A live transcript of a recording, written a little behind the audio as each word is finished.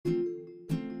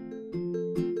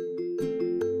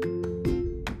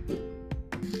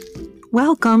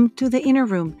Welcome to the Inner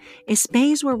Room, a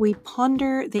space where we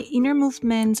ponder the inner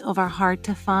movements of our heart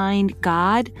to find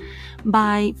God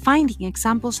by finding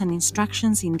examples and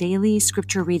instructions in daily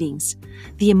scripture readings.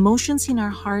 The emotions in our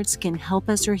hearts can help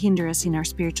us or hinder us in our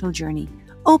spiritual journey.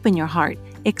 Open your heart,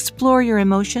 explore your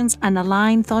emotions, and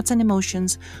align thoughts and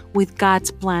emotions with God's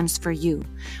plans for you.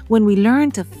 When we learn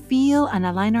to feel and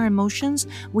align our emotions,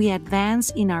 we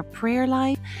advance in our prayer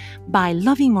life by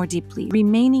loving more deeply,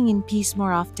 remaining in peace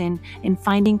more often, and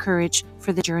finding courage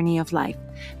for the journey of life.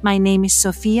 My name is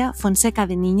Sofia Fonseca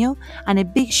de Niño, and a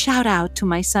big shout out to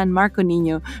my son Marco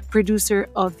Niño, producer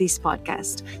of this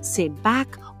podcast. Sit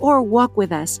back or walk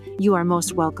with us. You are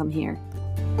most welcome here.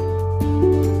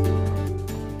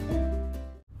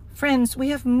 Friends, we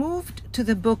have moved to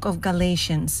the book of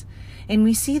Galatians, and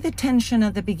we see the tension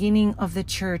at the beginning of the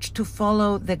church to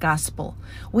follow the gospel.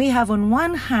 We have on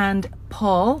one hand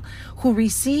Paul, who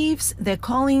receives the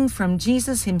calling from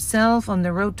Jesus himself on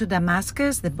the road to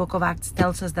Damascus. The book of Acts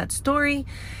tells us that story.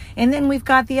 And then we've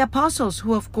got the apostles,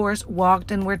 who of course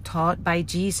walked and were taught by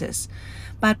Jesus.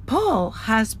 But Paul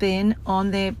has been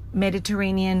on the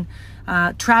Mediterranean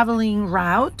traveling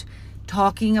route,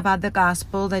 talking about the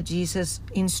gospel that Jesus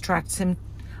instructs him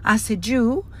as a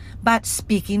Jew, but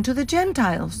speaking to the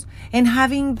Gentiles. And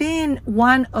having been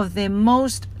one of the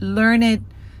most learned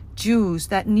Jews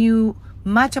that knew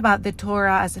much about the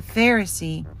Torah as a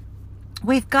Pharisee,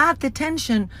 we've got the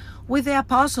tension with the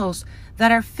apostles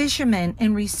that are fishermen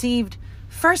and received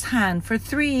firsthand for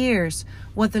 3 years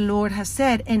what the Lord has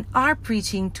said and are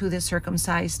preaching to the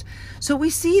circumcised. So we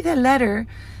see the letter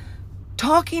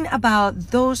talking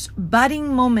about those budding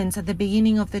moments at the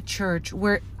beginning of the church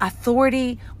where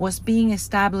authority was being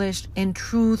established and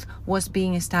truth was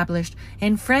being established.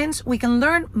 And friends, we can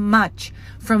learn much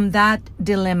from that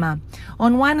dilemma.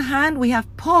 On one hand, we have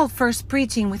Paul first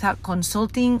preaching without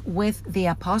consulting with the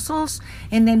apostles,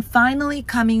 and then finally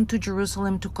coming to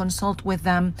Jerusalem to consult with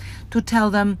them, to tell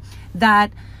them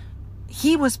that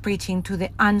he was preaching to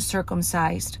the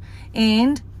uncircumcised,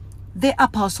 and the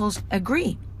apostles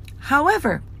agree.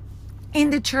 However,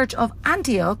 in the church of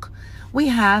Antioch, we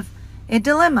have a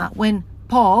dilemma when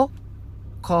Paul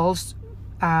calls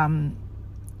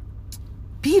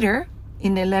Peter,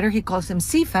 in the letter he calls him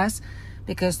Cephas,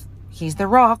 because he's the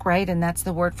rock, right? And that's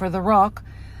the word for the rock.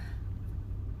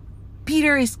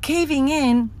 Peter is caving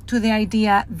in to the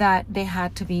idea that they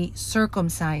had to be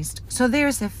circumcised. So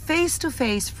there's a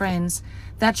face-to-face, friends,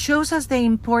 that shows us the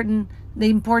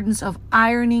importance of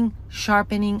ironing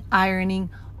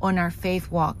on our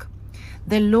faith walk.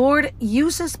 The Lord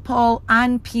uses Paul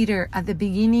and Peter at the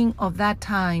beginning of that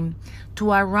time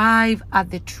to arrive at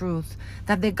the truth,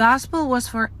 that the gospel was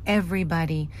for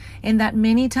everybody, and that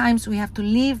many times we have to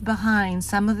leave behind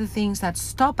some of the things that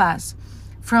stop us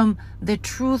from the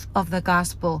truth of the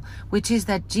gospel, which is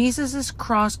that Jesus'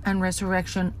 cross and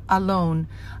resurrection alone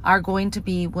are going to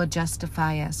be what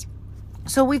justify us.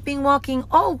 So we've been walking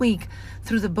all week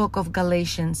through the book of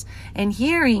Galatians and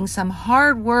hearing some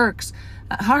hard words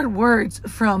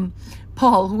from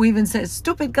Paul, who even says,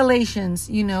 stupid Galatians,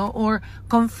 or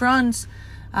confronts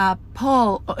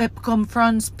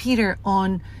Peter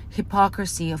on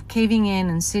hypocrisy of caving in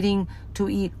and sitting to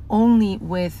eat only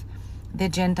with the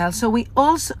Gentiles. So we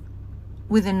also,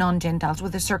 with the non-Gentiles,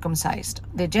 with the circumcised.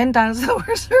 The Gentiles that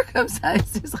were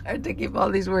circumcised. It's hard to keep all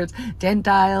these words.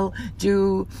 Gentile,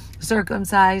 Jew,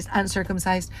 circumcised,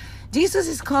 uncircumcised. Jesus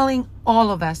is calling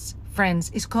all of us,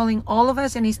 friends, is calling all of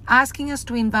us, and he's asking us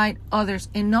to invite others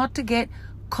and not to get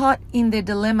caught in the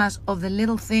dilemmas of the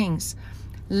little things.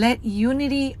 Let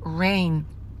unity reign.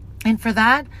 And for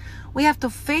that, we have to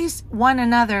face one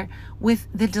another with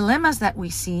the dilemmas that we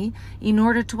see in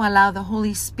order to allow the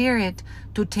Holy Spirit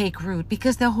to take root.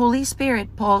 Because the Holy Spirit,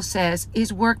 Paul says,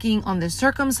 is working on the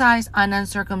circumcised and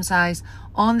uncircumcised,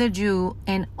 on the Jew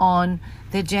and on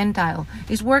the Gentile.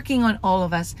 Is working on all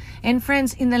of us. And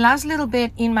friends, in the last little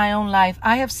bit in my own life,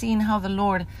 I have seen how the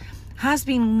Lord has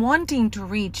been wanting to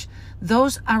reach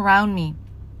those around me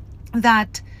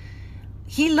that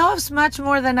he loves much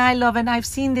more than I love. And I've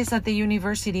seen this at the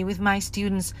university with my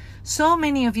students. So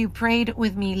many of you prayed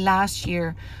with me last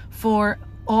year for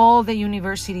all the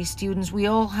university students. We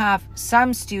all have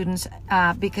some students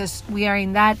because we are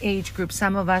in that age group.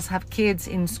 Some of us have kids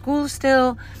in school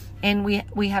still, and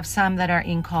we have some that are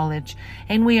in college.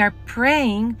 And we are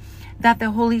praying that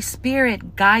the Holy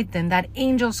Spirit guide them, that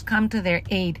angels come to their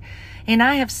aid. And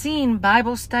I have seen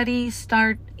Bible study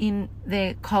start in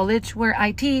the college where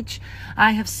I teach.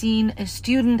 I have seen a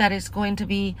student that is going to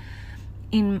be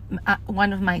in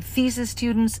one of my thesis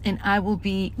students, and I will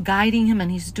be guiding him,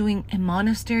 and he's doing a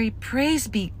monastery. Praise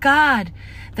be God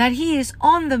that he is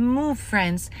on the move,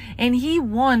 friends, and he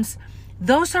wants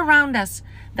those around us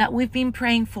that we've been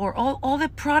praying for, all the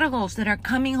prodigals that are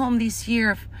coming home this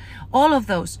year, all of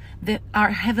those, that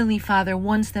our Heavenly Father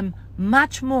wants them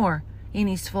much more in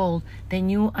his fold than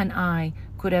you and I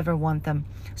could ever want them.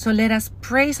 So let us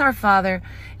praise our Father,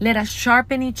 let us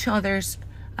sharpen each other's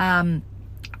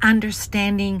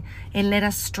understanding, and let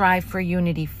us strive for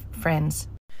unity, friends.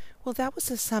 Well, that was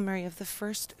a summary of the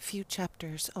first few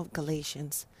chapters of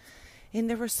Galatians. In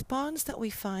the response that we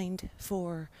find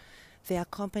for the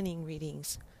accompanying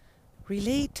readings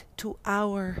relate to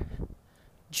our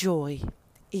joy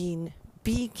in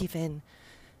being given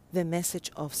the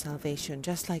message of salvation.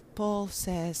 Just like Paul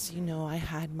says, I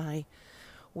had my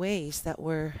ways that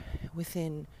were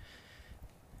within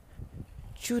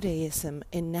Judaism,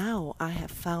 and now I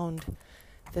have found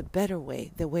the better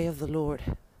way, the way of the Lord,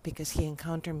 because he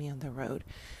encountered me on the road.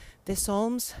 The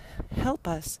Psalms help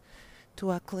us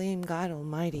to acclaim God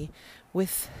Almighty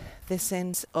with the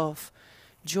sense of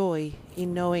joy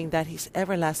in knowing that his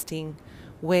everlasting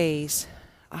ways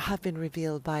have been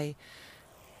revealed by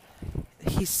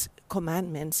his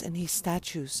commandments and his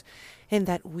statutes, and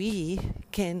that we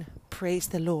can praise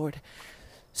the Lord.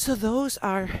 So those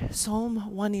are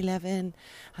Psalm 111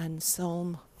 and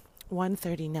Psalm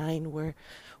 139, where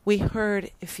we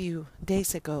heard a few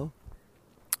days ago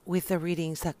with the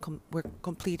readings that were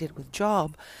completed with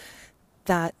Job,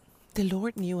 that the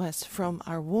Lord knew us from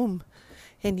our womb,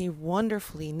 and he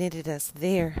wonderfully knitted us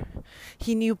there.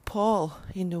 He knew Paul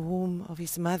in the womb of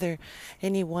his mother,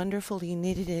 and he wonderfully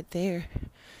knitted it there.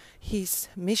 His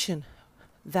mission,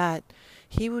 that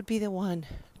he would be the one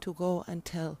to go and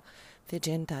tell the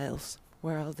Gentiles,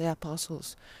 where the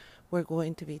apostles were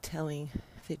going to be telling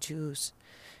the Jews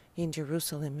in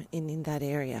Jerusalem and in that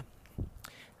area.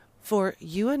 For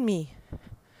you and me,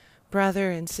 brother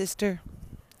and sister,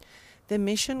 the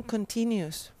mission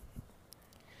continues.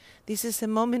 This is a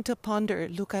moment to ponder,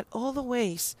 look at all the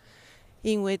ways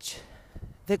in which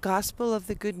the gospel of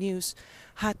the good news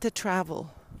had to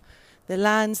travel, the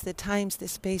lands, the times, the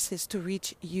spaces to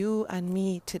reach you and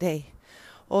me today.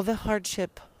 All the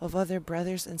hardship of other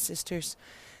brothers and sisters,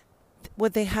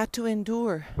 what they had to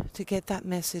endure to get that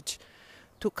message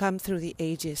to come through the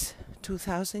ages.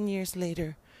 2,000 years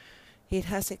later, it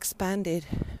has expanded,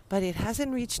 but it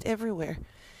hasn't reached everywhere.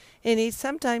 And it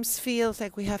sometimes feels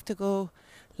like we have to go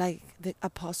like the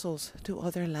apostles to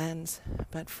other lands.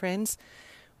 But friends,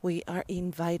 we are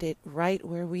invited right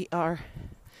where we are,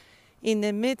 in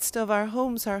the midst of our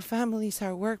homes, our families,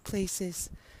 our workplaces,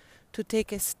 to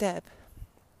take a step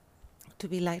to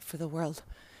be light for the world.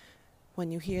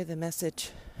 When you hear the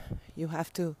message, you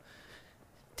have to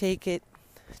take it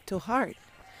to heart,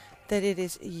 that it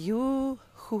is you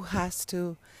who has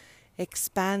to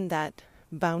expand that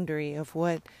boundary of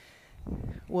what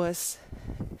was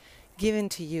given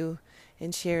to you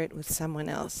and share it with someone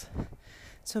else.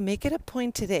 So make it a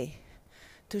point today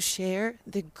to share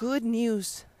the good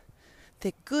news,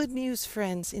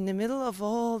 friends, in the middle of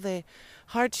all the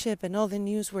hardship and all the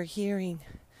news we're hearing.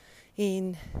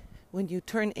 When you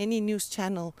turn any news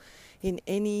channel in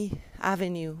any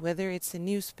avenue, whether it's a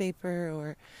newspaper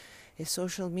or a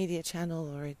social media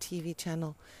channel or a TV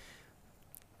channel,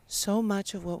 so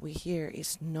much of what we hear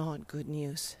is not good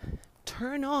news.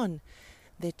 Turn on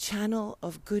the channel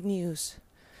of good news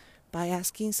by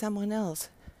asking someone else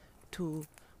to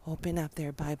open up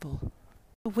their Bible.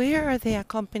 Where are the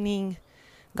accompanying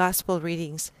gospel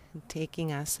readings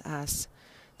taking us as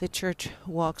the church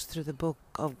walks through the book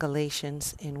of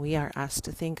Galatians, and we are asked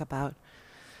to think about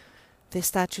the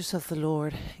statutes of the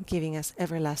Lord, giving us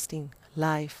everlasting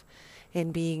life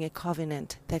and being a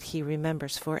covenant that he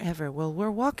remembers forever? Well,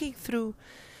 we're walking through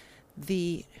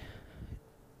the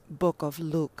book of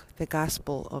Luke, the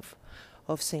Gospel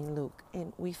of St. Luke,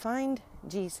 and we find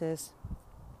Jesus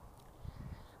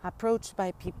approached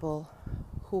by people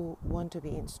who want to be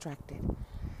instructed.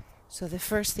 So the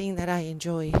first thing that I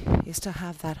enjoy is to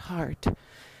have that heart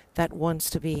that wants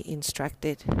to be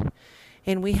instructed.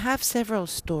 And we have several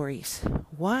stories.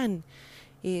 One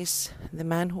is the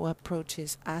man who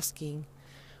approaches asking,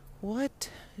 what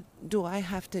do I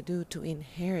have to do to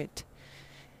inherit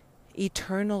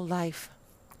eternal life?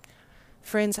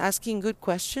 Friends, asking good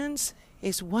questions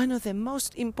is one of the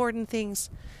most important things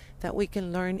that we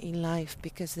can learn in life,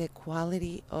 because the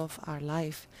quality of our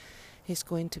life is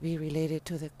going to be related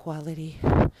to the quality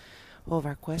of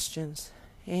our questions.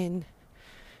 And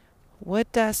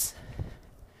what does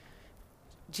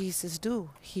Jesus do?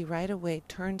 He right away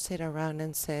turns it around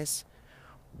and says,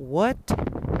 what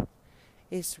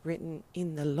is written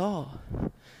in the law.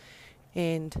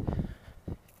 And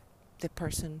the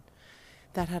person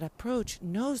that had approached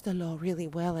knows the law really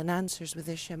well and answers with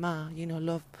the Shema,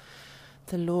 love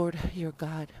the Lord your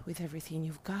God with everything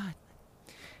you've got,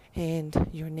 and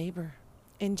your neighbor.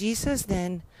 And Jesus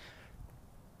then,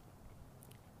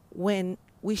 when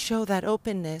we show that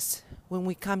openness, when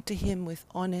we come to him with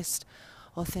honest,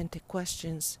 authentic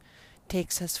questions,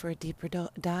 takes us for a deeper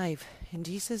dive. And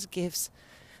Jesus gives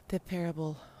the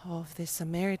parable of the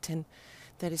Samaritan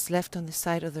that is left on the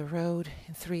side of the road,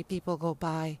 and 3 people go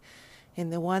by,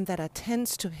 and the one that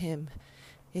attends to him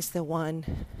is the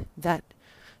one that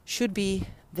should be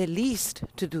the least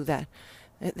to do that.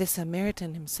 The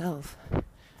Samaritan himself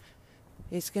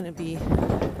is going to be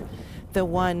the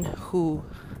one who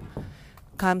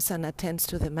comes and attends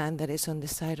to the man that is on the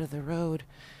side of the road,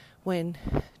 when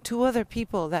 2 other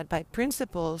people that by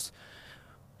principles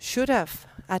should have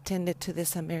attended to the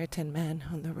Samaritan man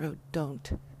on the road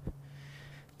don't.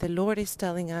 The Lord is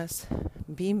telling us,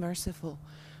 be merciful,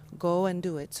 go and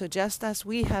do it. So just as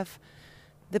we have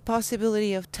the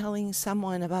possibility of telling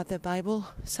someone about the Bible,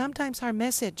 sometimes our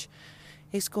message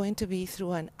is going to be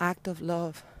through an act of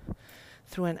love,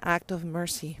 through an act of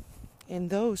mercy. And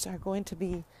those are going to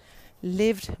be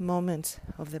lived moments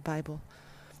of the Bible.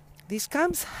 This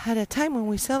comes at a time when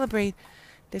we celebrate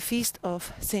the feast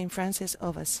of St. Francis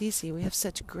of Assisi. We have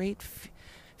such great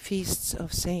feasts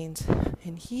of saints,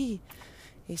 and he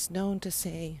is known to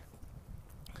say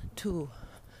to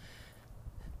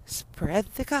spread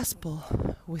the gospel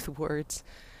with words,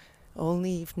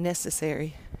 only if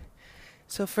necessary.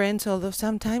 So friends, although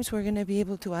sometimes we're going to be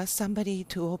able to ask somebody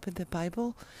to open the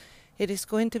Bible, it is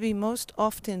going to be most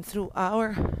often through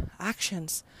our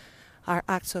actions, our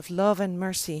acts of love and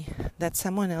mercy, that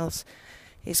someone else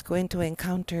is going to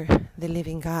encounter the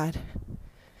living God.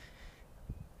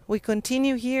 We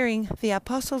continue hearing the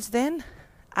apostles then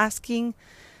asking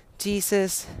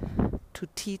Jesus to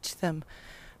teach them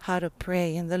how to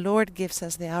pray. And the Lord gives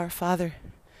us the Our Father.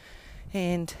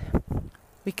 And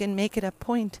we can make it a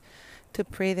point to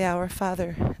pray the Our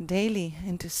Father daily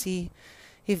and to see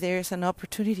if there is an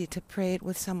opportunity to pray it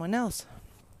with someone else.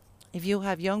 If you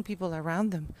have young people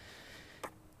around them,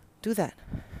 do that.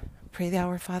 Pray the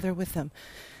Our Father with them.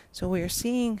 So we are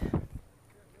seeing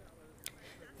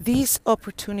these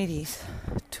opportunities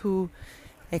to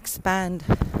expand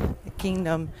the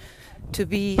kingdom, to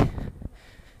be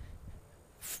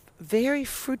very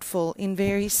fruitful in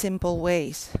very simple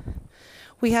ways.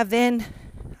 We have then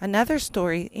another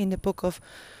story in the book of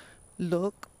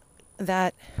Luke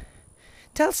that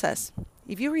tells us,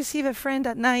 if you receive a friend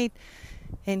at night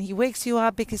and he wakes you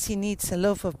up because he needs a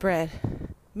loaf of bread,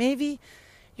 maybe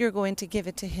you're going to give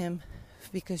it to him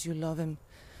because you love him.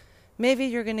 Maybe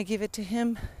you're going to give it to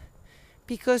him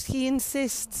because he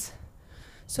insists.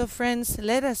 So friends,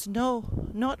 let us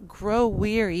not grow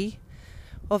weary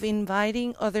of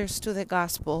inviting others to the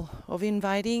gospel, of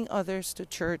inviting others to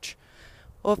church,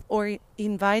 or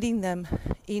inviting them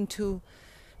into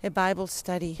a Bible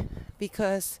study,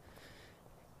 because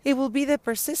it will be the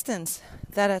persistence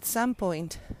that at some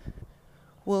point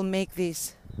will make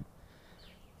this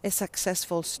a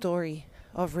successful story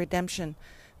of redemption,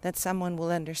 that someone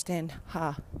will understand,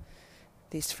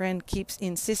 this friend keeps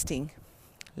insisting,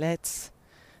 let's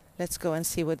go and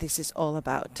see what this is all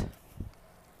about.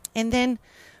 And then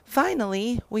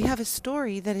finally, we have a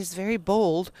story that is very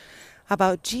bold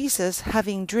about Jesus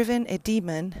having driven a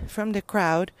demon from the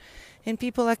crowd and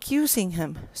people accusing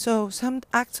him. So some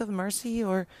acts of mercy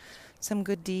or some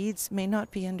good deeds may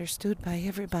not be understood by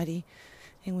everybody,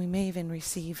 and we may even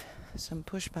receive some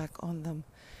pushback on them.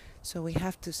 So we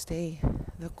have to stay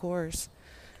the course.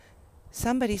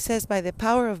 Somebody says, by the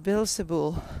power of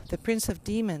Beelzebul, the prince of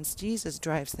demons, Jesus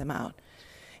drives them out.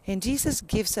 And Jesus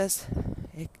gives us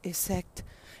a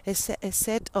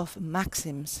set of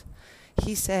maxims.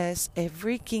 He says,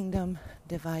 every kingdom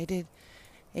divided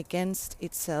against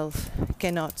itself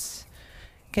cannot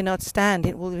stand.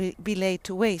 It will be laid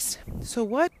to waste. So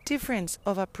what difference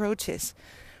of approaches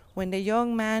when the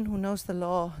young man who knows the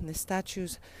law and the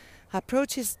statutes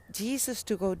approaches Jesus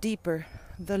to go deeper?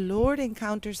 The Lord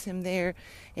encounters him there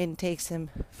and takes him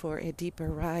for a deeper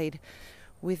ride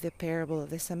with the parable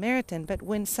of the Samaritan. But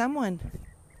when someone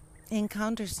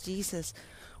encounters Jesus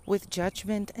with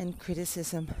judgment and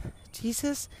criticism,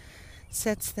 Jesus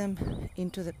sets them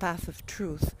into the path of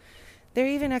truth. They're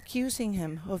even accusing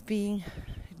him of being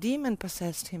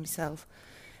demon-possessed himself.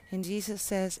 And Jesus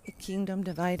says, a kingdom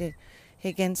divided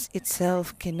against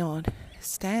itself cannot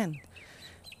stand.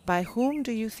 By whom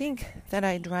do you think that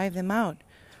I drive them out?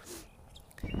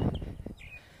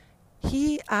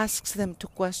 He asks them to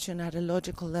question at a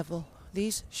logical level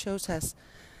this shows us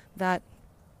that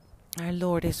our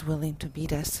Lord is willing to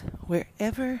meet us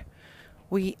wherever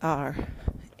we are.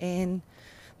 And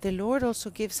the Lord also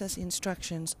gives us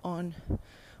instructions on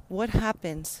what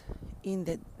happens in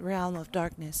the realm of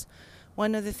darkness.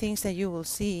 One of the things that you will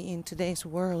see in today's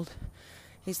world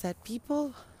is that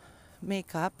people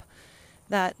make up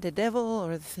that the devil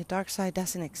or the dark side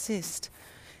doesn't exist.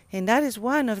 And that is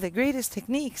one of the greatest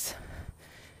techniques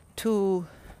to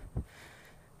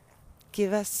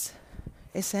give us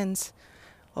a sense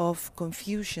of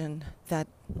confusion that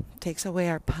takes away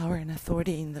our power and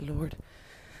authority in the Lord.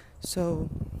 So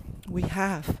we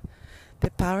have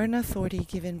the power and authority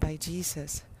given by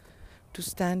Jesus to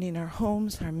stand in our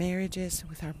homes, our marriages,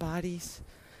 with our bodies,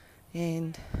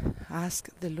 and ask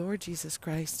the Lord Jesus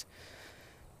Christ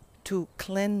to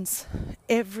cleanse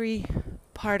every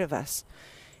part of us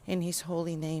in His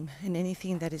holy name, and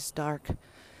anything that is dark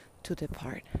to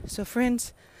depart. So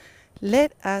friends,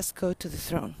 let us go to the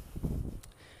throne.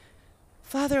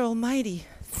 Father Almighty,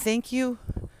 thank you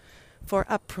for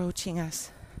approaching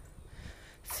us.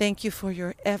 Thank you for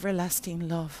your everlasting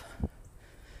love.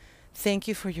 Thank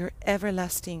you for your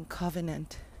everlasting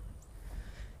covenant.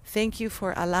 Thank you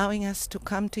for allowing us to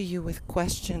come to you with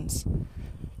questions,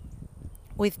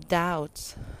 with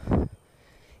doubts,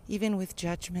 even with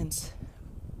judgments.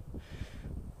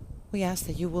 We ask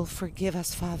that you will forgive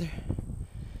us, Father,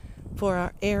 for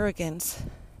our arrogance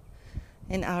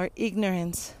and our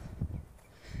ignorance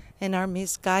and our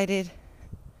misguided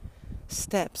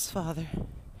steps, Father,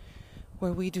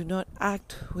 where we do not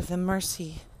act with the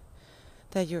mercy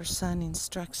that your Son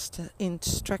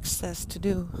instructs us to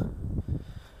do.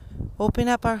 Open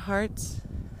up our hearts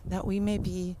that we may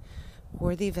be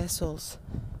worthy vessels,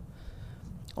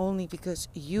 only because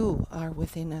you are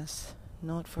within us,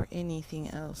 not for anything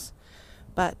else,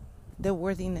 but the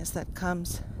worthiness that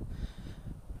comes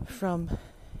from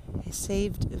a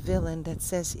saved villain that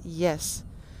says, yes,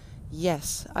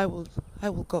 I will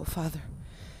go, Father.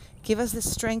 Give us the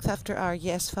strength after our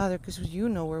yes, Father, because you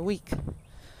know we're weak,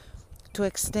 to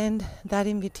extend that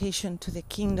invitation to the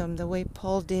kingdom the way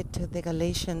Paul did to the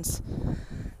Galatians,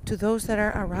 to those that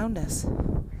are around us,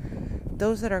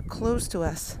 those that are close to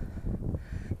us,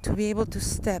 to be able to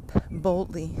step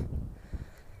boldly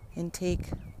and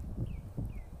take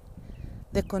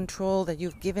the control that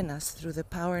you've given us through the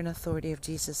power and authority of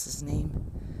Jesus' name,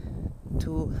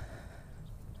 to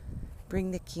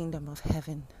bring the kingdom of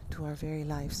heaven to our very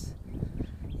lives.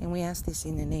 And we ask this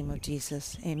in the name of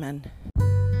Jesus. Amen.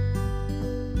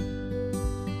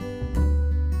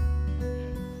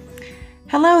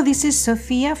 Hello, this is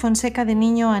Sofia Fonseca de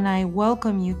Niño, and I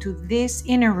welcome you to this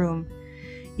Inner Room.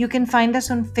 You can find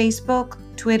us on Facebook,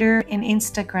 Twitter, and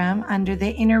Instagram under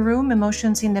the Inner Room,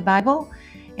 Emotions in the Bible,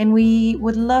 and we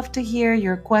would love to hear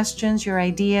your questions, your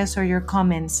ideas, or your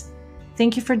comments.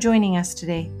 Thank you for joining us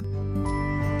today.